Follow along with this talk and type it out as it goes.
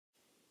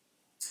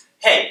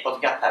Hej,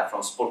 Patrick Rapp här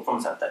från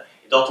Sportformcenter.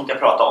 Idag tänkte jag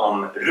prata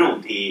om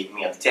rodd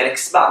med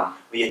TRX-band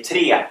och ge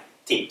 3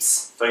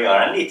 tips för att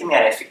göra den lite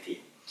mer effektiv.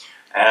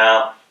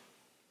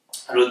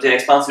 Rodd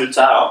TRX-band ser ut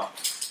så här då.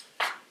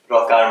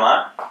 Raka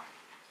armar.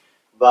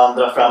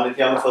 Vandra fram lite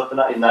grann med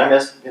fötterna. Ju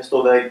närmare jag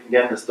står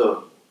vägen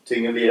desto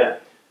tyngre blir det.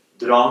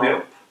 Dra mig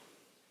upp.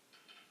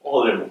 Och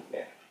håller emot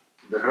ner.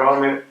 Dra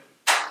mig upp.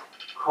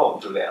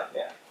 Kontrollerat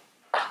ner.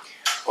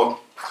 Och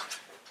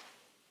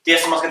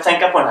det som man ska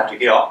tänka på den här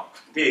tycker jag,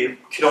 det är ju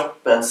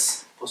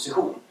kroppens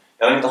position.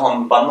 Jag vill inte ha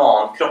en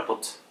banankropp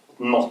åt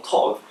något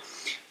håll.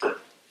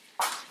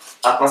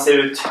 Att man ser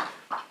ut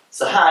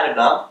så här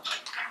ibland,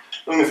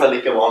 ungefär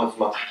lika vanligt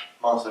som att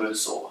man ser ut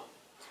så.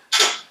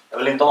 Jag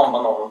vill inte ha en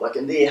banan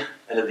varken det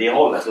eller det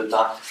hållet,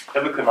 utan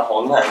jag vill kunna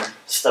hålla en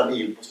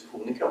stabil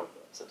position i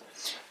kroppen. Så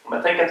om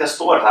jag tänker att jag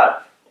står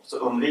här, så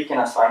undviker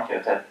den här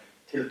svanken,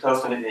 tilltar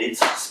höften lite dit,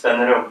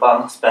 spänner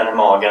rumpan, spänner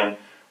magen,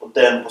 och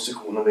den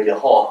positionen vill jag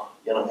ha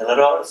genom hela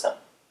rörelsen.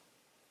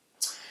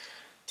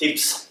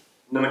 Tips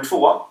nummer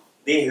 2,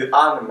 det är hur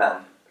armen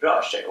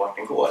rör sig och vart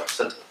den går.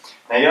 Så att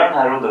när jag gör den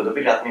här rodden, då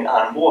vill jag att min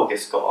armbåge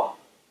ska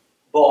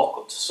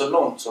bakåt så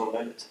långt som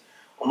möjligt.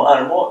 Om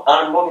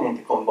armbågen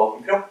inte kommer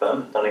bakom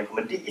kroppen utan den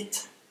kommer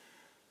dit,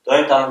 då har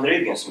jag inte använt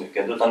ryggen så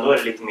mycket, utan då är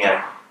det lite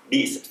mer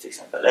biceps till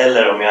exempel.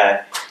 Eller om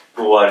jag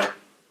går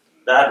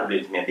där, då blir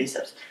det lite mer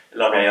biceps.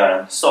 Eller om jag gör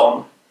en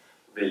sån,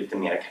 då blir det lite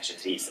mer kanske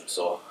triceps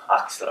och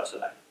axlar och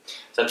sådär.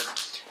 Så att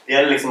det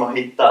gäller liksom att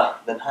hitta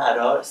den här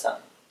rörelsen.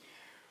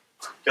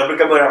 Jag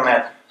brukar börja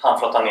med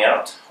handflatan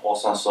neråt och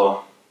sen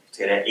så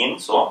roterar jag in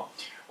så.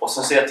 Och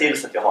sen ser jag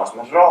till så att jag har som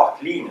en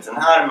rak linje. Så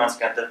den här armen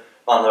ska inte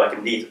vandra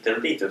varken ditåt eller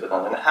ditåt,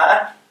 utan den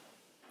här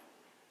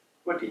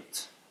går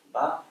dit.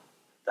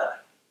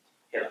 Där.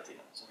 Hela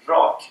tiden. Så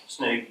rak,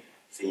 snygg,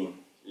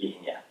 fin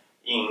linje.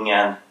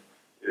 Ingen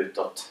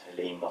utåt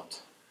eller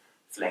inåt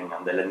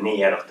flängande eller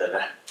neråt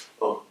eller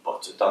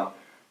uppåt, utan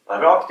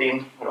bara rakt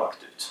in och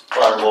rakt ut.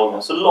 Och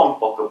armbågen så långt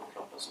bak upp på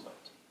kroppen som möjligt.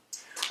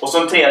 Och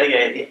så en tredje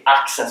grej är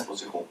axelns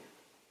position.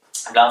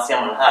 Ibland ser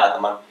man den här att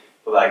när man är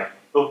på väg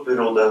upp i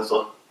rodden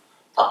så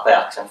tappar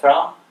jag axeln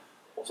fram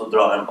och så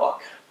drar den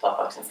bak.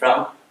 Tappar axeln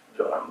fram,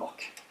 drar den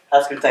bak.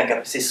 Här ska vi tänka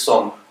precis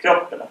som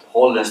kroppen, att du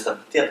håller en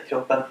stabilitet i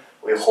kroppen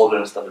och jag håller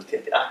en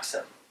stabilitet i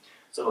axeln.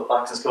 Så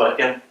axeln ska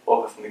varken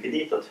åka för mycket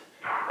ditåt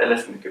eller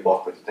för mycket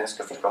bakåt, utan jag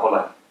ska försöka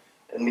hålla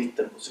en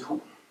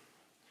mittenposition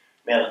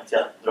medan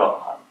jag drar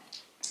den här.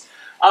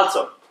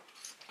 Alltså,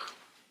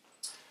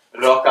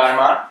 raka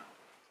armar,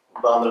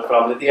 vandra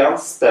fram lite grann,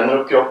 spänner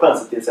upp kroppen,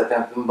 så till så att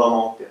jag inte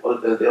banan till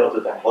hållet eller det hållet,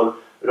 utan håll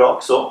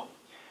rak så.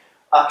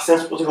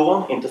 Axelns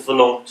position, inte för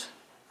långt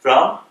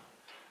fram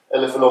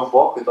eller för långt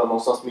bak, utan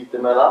någonstans mitt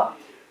emellan.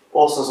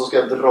 Och sen så ska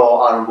jag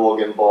dra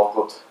armbågen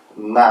bakåt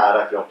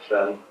nära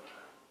kroppen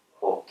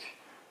och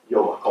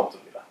jobba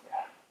kontrollerat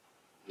ner.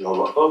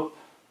 Jobba upp,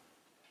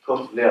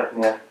 kontrollerat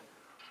ner,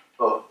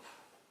 upp,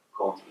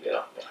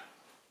 kontrollerat ner.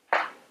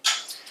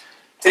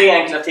 3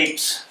 enkla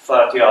tips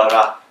för att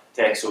göra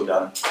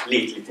TRX-rodden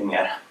lite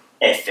mer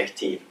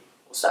effektiv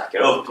och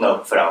säker. Öppna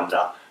upp för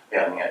andra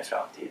övningar i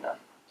framtiden.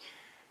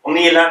 Om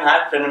ni gillar den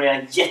här,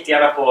 prenumerera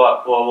jättegärna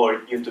på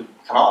vår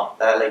YouTube-kanal.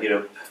 Där jag lägger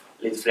upp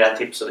lite fler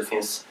tips och det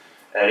finns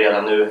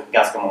redan nu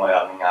ganska många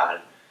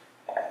övningar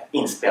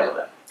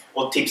inspelade.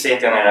 Och tipsa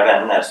jättegärna era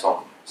vänner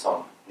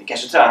som ni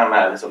kanske tränar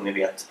med eller som ni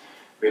vet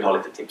vill ha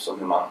lite tips om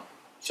hur man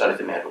kör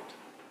lite mer rodd.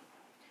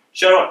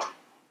 Kör hårt!